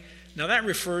body. Now that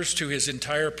refers to his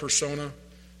entire persona.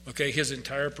 Okay, his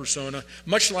entire persona,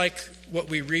 much like what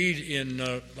we read in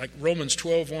like Romans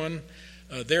 12:1.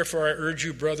 Therefore, I urge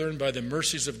you, brethren, by the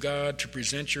mercies of God, to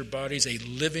present your bodies a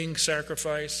living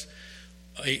sacrifice,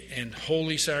 a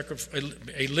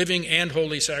living and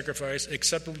holy sacrifice,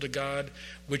 acceptable to God,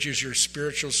 which is your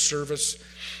spiritual service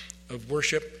of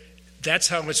worship. That's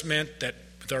how it's meant that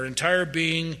with our entire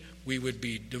being we would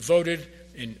be devoted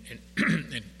in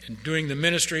doing the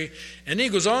ministry. And then he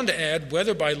goes on to add,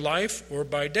 whether by life or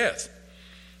by death.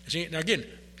 See,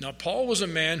 now Paul was a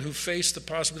man who faced the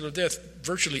possibility of death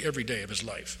virtually every day of his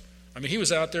life. I mean, he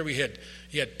was out there.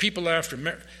 He had people after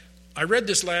him. I read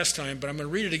this last time, but I'm going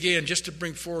to read it again just to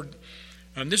bring forward.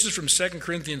 This is from 2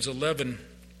 Corinthians 11,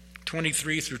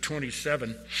 23 through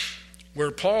 27,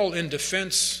 where Paul, in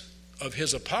defense of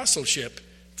his apostleship,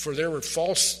 for there were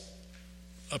false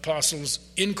apostles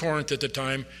in Corinth at the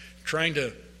time trying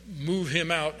to move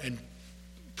him out and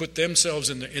put themselves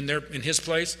in his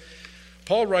place.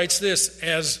 Paul writes this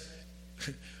as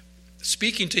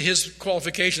speaking to his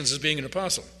qualifications as being an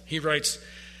apostle. He writes,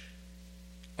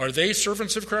 "Are they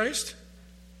servants of Christ?"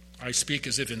 I speak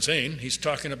as if insane. He's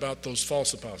talking about those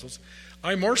false apostles.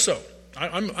 I more so.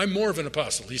 I'm more of an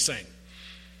apostle, he's saying.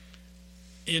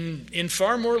 In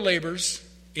far more labors,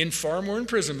 in far more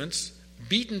imprisonments,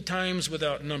 beaten times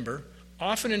without number,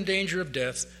 often in danger of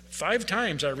death. 5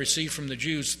 times I received from the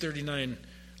Jews 39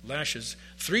 lashes.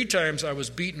 3 times I was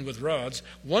beaten with rods.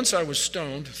 Once I was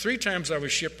stoned. 3 times I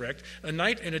was shipwrecked. A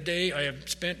night and a day I have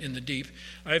spent in the deep.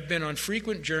 I have been on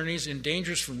frequent journeys in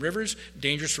dangers from rivers,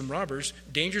 dangers from robbers,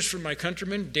 dangers from my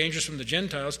countrymen, dangers from the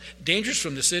Gentiles, dangers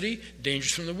from the city,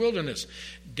 dangers from the wilderness,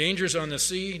 dangers on the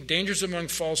sea, dangers among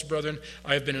false brethren.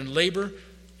 I have been in labor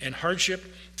and hardship,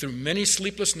 through many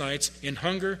sleepless nights, in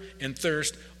hunger and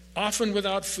thirst, often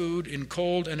without food, in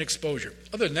cold and exposure.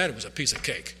 Other than that, it was a piece of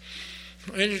cake.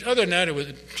 Other than that, it was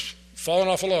falling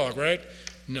off a log, right?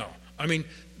 No. I mean,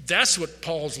 that's what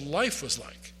Paul's life was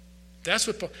like. That's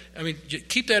what Paul, I mean,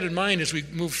 keep that in mind as we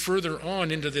move further on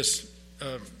into this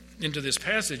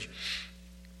passage.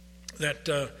 That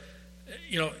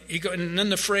and then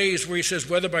the phrase where he says,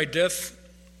 "Whether by death,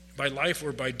 by life,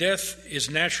 or by death," is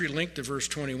naturally linked to verse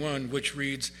 21, which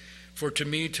reads, "For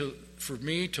me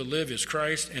to live is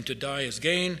Christ, and to die is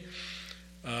gain."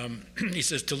 He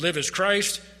says, "To live is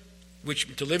Christ."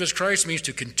 Which to live as Christ means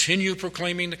to continue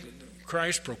proclaiming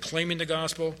Christ, proclaiming the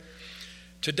gospel.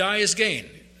 To die is gain.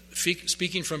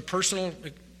 Speaking from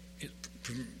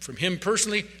him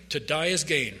personally, to die is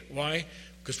gain. Why?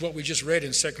 Because what we just read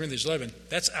in 2 Corinthians 11,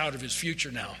 that's out of his future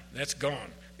now. That's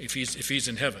gone if he's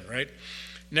in heaven, right?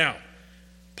 Now,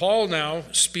 Paul now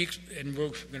speaks, and we're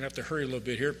going to have to hurry a little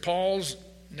bit here. Paul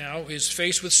now is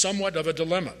faced with somewhat of a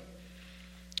dilemma.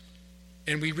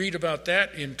 And we read about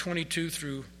that in 22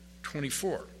 through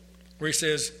 24, where he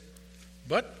says,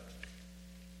 "But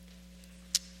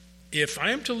if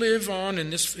I am to live on in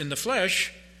the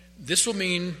flesh, this will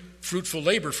mean fruitful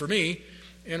labor for me,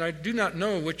 and I do not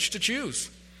know which to choose."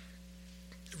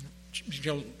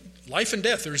 Life and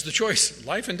death, there's the choice.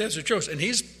 Life and death is a choice. And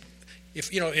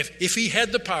if he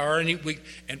had the power,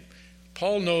 and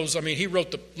Paul knows, I mean, he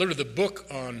wrote literally the book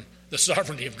on the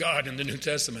sovereignty of God in the New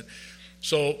Testament.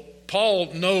 So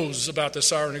Paul knows about the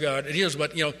sovereignty of God, and he knows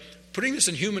about, putting this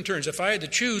in human terms, if I had to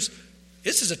choose,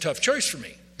 this is a tough choice for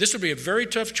me. This would be a very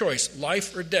tough choice,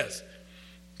 life or death.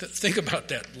 Think about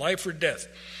that, life or death.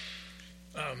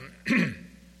 And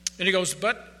he goes,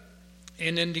 but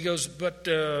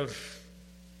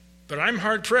I'm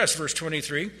hard pressed, verse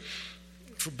 23,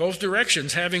 for both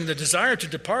directions, having the desire to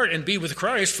depart and be with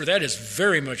Christ, for that is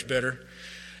very much better.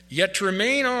 Yet to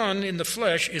remain on in the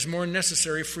flesh is more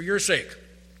necessary for your sake.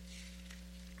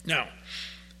 Now,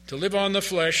 to live on the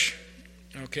flesh,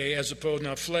 as opposed,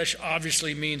 now flesh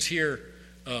obviously means here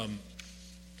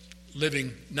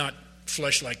living, not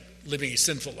flesh like living a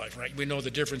sinful life, right? We know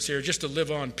the difference here, just to live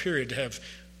on, period, to have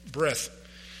breath.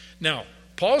 Now,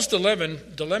 Paul's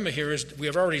dilemma here is, we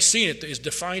have already seen it, is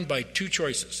defined by 2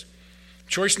 choices.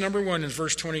 Choice number 1 is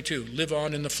verse 22, live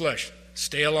on in the flesh,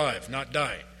 stay alive, not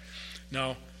die.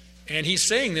 Now, and he's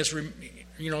saying this,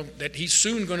 that he's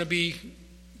soon going to be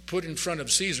put in front of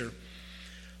Caesar.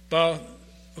 Well,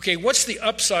 what's the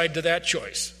upside to that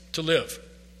choice, to live?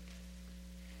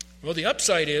 Well, the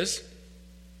upside is,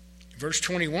 verse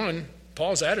 21,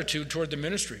 Paul's attitude toward the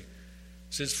ministry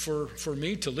says, for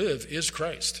me to live is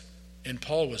Christ. And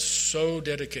Paul was so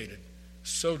dedicated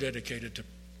to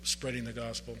spreading the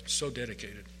gospel, so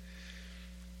dedicated.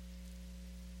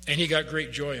 And he got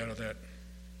great joy out of that.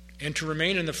 And to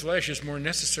remain in the flesh is more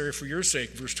necessary for your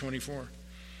sake, verse 24.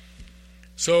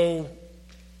 So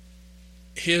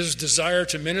his desire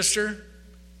to minister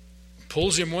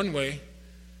pulls him one way,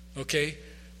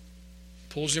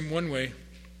 pulls him one way.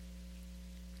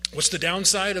 What's the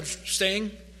downside of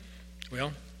staying?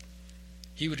 Well,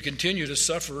 he would continue to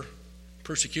suffer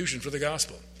persecution for the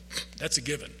gospel. That's a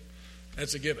given.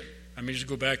 That's a given. I mean, just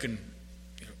go back and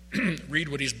read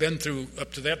what he's been through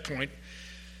up to that point.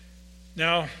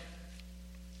 Now,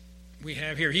 we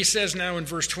have here, he says now in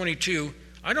verse 22,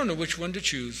 I don't know which one to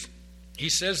choose. He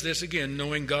says this again,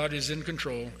 knowing God is in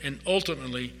control, and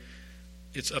ultimately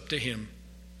it's up to him.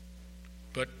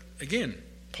 But again,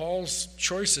 Paul's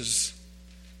choices,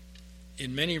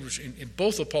 in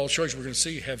both of Paul's choices we're going to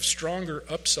see, have stronger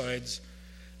upsides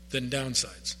than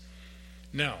downsides.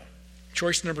 Now,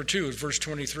 choice number 2 is verse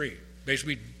 23.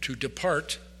 Basically, to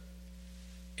depart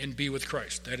and be with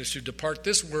Christ. That is to depart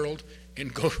this world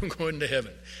and go into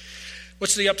heaven.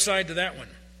 What's the upside to that one?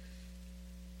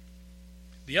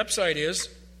 The upside is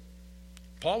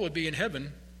Paul would be in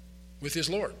heaven with his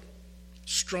Lord.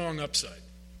 Strong upside,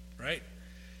 right?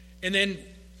 And then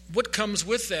what comes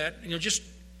with that? Just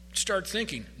start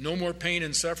thinking. No more pain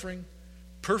and suffering.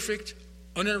 Perfect,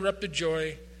 uninterrupted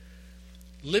joy.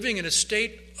 Living in a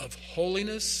state of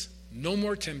holiness. No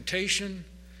more temptation.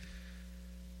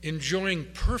 Enjoying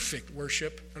perfect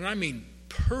worship. And I mean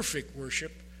perfect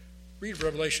worship. Read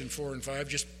Revelation 4 and 5.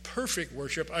 Just perfect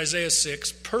worship. Isaiah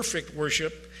 6. Perfect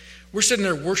worship. We're sitting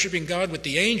there worshiping God with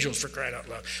the angels, for crying out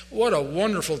loud. What a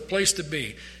wonderful place to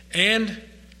be. And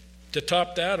to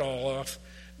top that all off,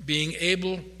 being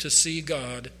able to see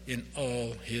God in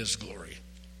all his glory.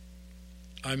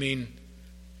 I mean,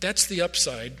 that's the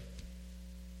upside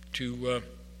to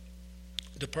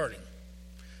departing.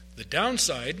 The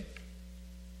downside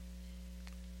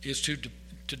is to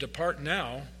depart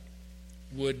now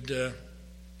would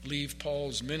leave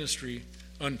Paul's ministry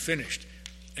unfinished.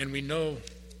 And we know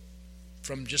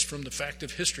from the fact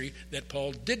of history that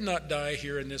Paul did not die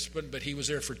here in this one, but he was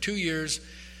there for 2 years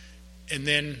and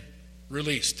then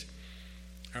released.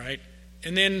 All right?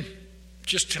 And then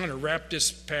just trying to wrap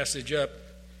this passage up,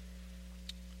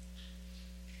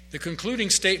 the concluding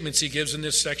statements he gives in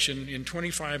this section in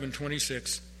 25 and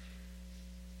 26,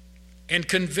 and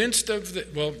convinced of the,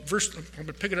 I'm going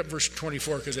to pick it up verse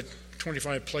 24 because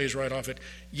 25 plays right off it.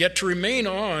 Yet to remain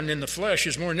on in the flesh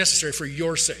is more necessary for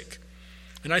your sake.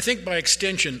 And I think by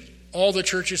extension, all the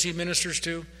churches he ministers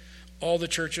to, all the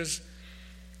churches,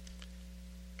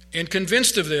 and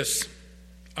convinced of this,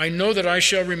 I know that I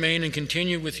shall remain and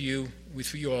continue with you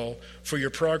all, for your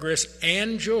progress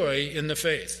and joy in the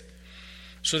faith,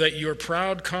 so that your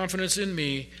proud confidence in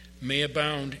me may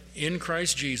abound in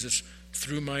Christ Jesus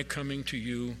through my coming to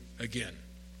you again.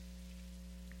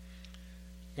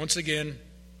 Once again,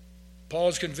 Paul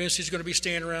is convinced he's going to be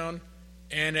staying around,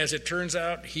 and as it turns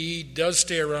out, he does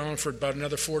stay around for about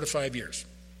another 4 to 5 years.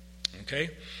 Okay?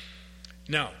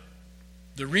 Now,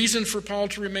 the reason for Paul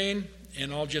to remain,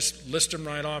 and I'll just list them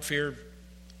right off here,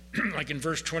 like in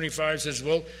verse 25 says,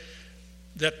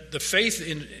 that the faith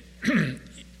in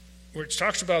where it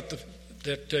talks about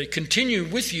that continue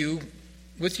with you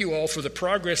all for the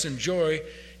progress and joy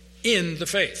in the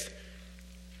faith.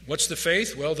 What's the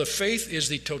faith? Well, the faith is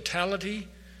the totality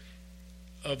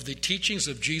of the teachings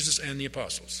of Jesus and the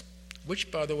apostles,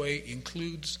 which, by the way,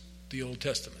 includes the Old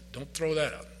Testament. Don't throw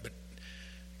that out. But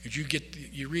if you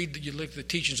look at the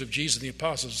teachings of Jesus and the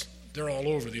apostles, they're all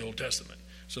over the Old Testament.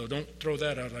 So don't throw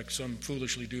that out like some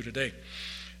foolishly do today.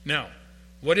 Now,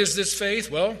 what is this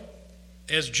faith? Well,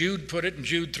 as Jude put it in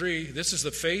Jude 3, this is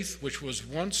the faith which was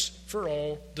once for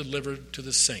all delivered to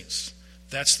the saints.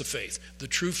 That's the faith, the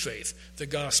true faith, the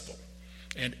gospel,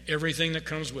 and everything that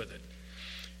comes with it.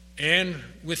 And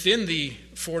within the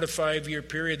 4 to 5 year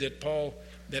period that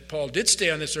Paul did stay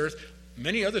on this earth,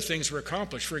 many other things were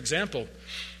accomplished. For example,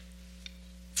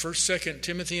 1st, 2nd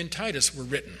Timothy, and Titus were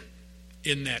written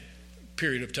in that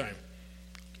period of time,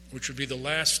 which would be the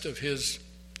last of his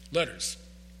letters.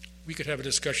 We could have a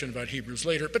discussion about Hebrews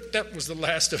later, but that was the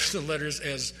last of the letters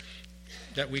as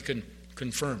that we can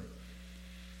confirm.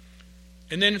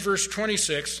 And then verse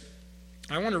 26,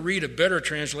 I want to read a better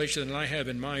translation than I have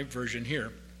in my version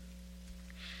here.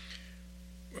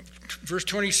 Verse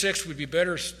 26 would be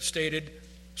better stated,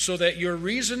 so that your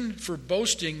reason for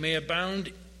boasting may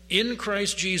abound in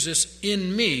Christ Jesus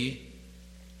in me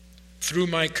through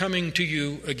my coming to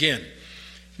you again.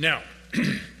 Now,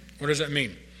 what does that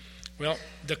mean? Well,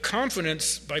 the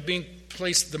confidence by being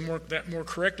placed that more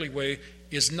correctly way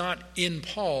is not in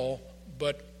Paul,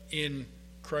 but in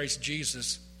Christ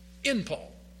Jesus in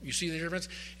Paul. You see the difference?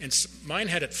 And mine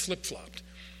had it flip-flopped,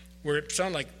 where it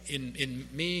sounded like in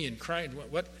me and Christ,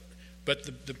 what? But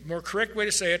the more correct way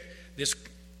to say it,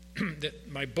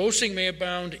 that my boasting may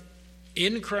abound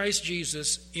in Christ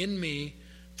Jesus in me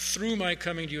through my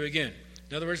coming to you again.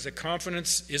 In other words, the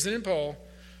confidence isn't in Paul,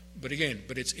 but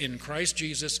it's in Christ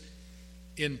Jesus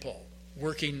in Paul,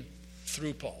 working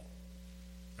through Paul.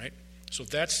 Right? So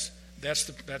that's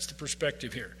the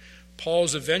perspective here.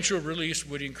 Paul's eventual release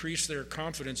would increase their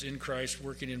confidence in Christ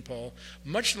working in Paul,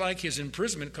 much like his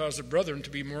imprisonment caused the brethren to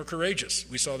be more courageous.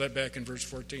 We saw that back in verse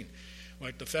 14.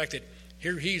 Like the fact that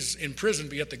here he's in prison,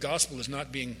 but yet the gospel is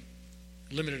not being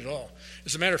limited at all.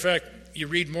 As a matter of fact, you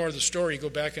read more of the story, you go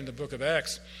back in the book of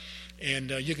Acts,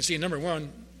 and you can see, number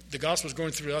one, the gospel was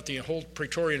going throughout the whole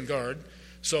Praetorian Guard,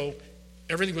 so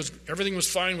everything was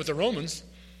fine with the Romans,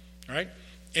 all right?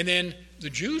 And then the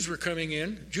Jews were coming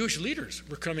in, Jewish leaders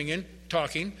were coming in,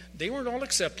 talking. They weren't all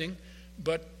accepting,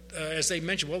 but as they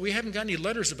mentioned, well, we haven't got any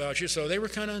letters about you, so they were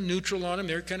kind of neutral on him.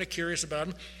 They were kind of curious about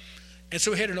him. And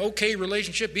so he had an okay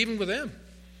relationship even with them.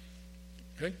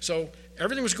 Okay? So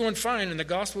everything was going fine, and the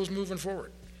gospel was moving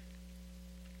forward.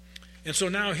 And so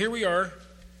now here we are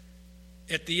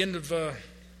at the end of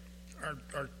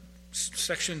our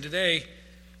section today,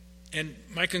 and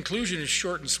my conclusion is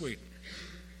short and sweet.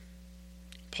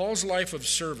 Paul's life of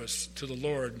service to the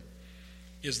Lord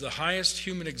is the highest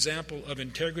human example of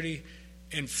integrity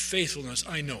and faithfulness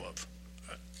I know of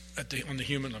on the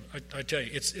human level. I tell you,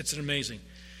 it's amazing.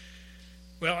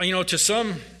 Well, to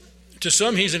some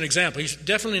he's an example. He's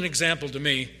definitely an example to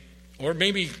me, or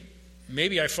maybe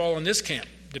I fall in this camp,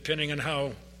 depending on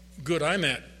how good I'm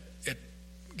at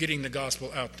getting the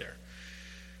gospel out there.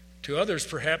 To others,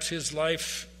 perhaps his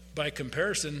life, by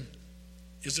comparison,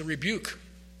 is a rebuke.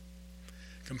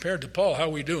 Compared to Paul, how are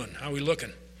we doing? How are we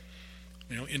looking?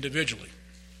 Individually.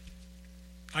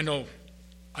 I know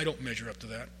I don't measure up to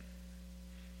that.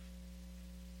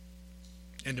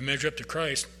 And to measure up to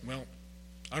Christ, well,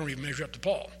 I don't even measure up to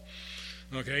Paul.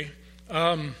 Okay?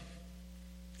 And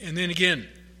then again,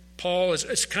 Paul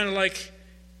it's kind of like,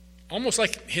 almost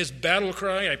like his battle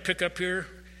cry I pick up here.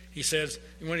 He says,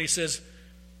 when he says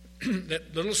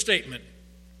that little statement,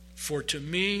 for to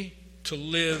me to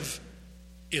live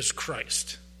is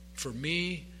Christ. For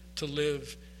me to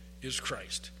live is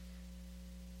Christ.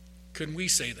 Can we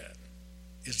say that?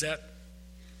 Is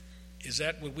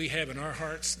that what we have in our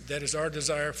hearts? That is our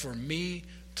desire. For me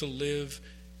to live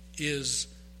is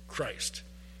Christ.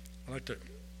 I'd like to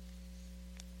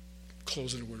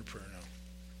close in a word of prayer now.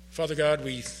 Father God,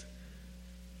 we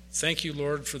thank you,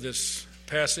 Lord, for this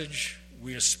passage.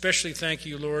 We especially thank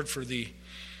you, Lord, for the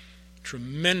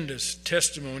tremendous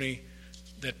testimony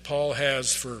that Paul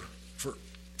has for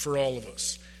all of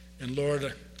us. And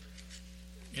Lord,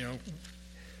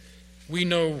 we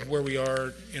know where we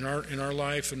are in our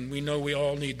life, and we know we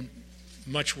all need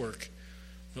much work.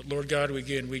 But Lord God,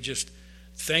 we just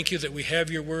thank you that we have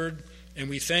your word, and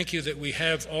we thank you that we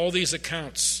have all these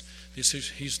accounts,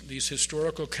 these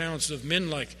historical accounts of men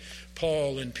like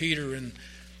Paul and Peter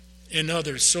and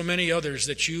others, so many others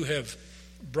that you have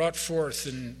brought forth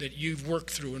and that you've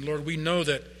worked through. And Lord, we know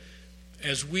that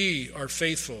as we are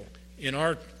faithful in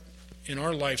our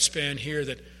lifespan here,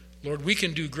 that Lord, we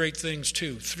can do great things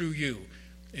too through you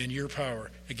and your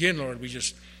power. Again, Lord, we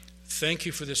just thank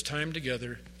you for this time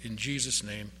together. In Jesus'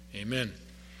 name, amen.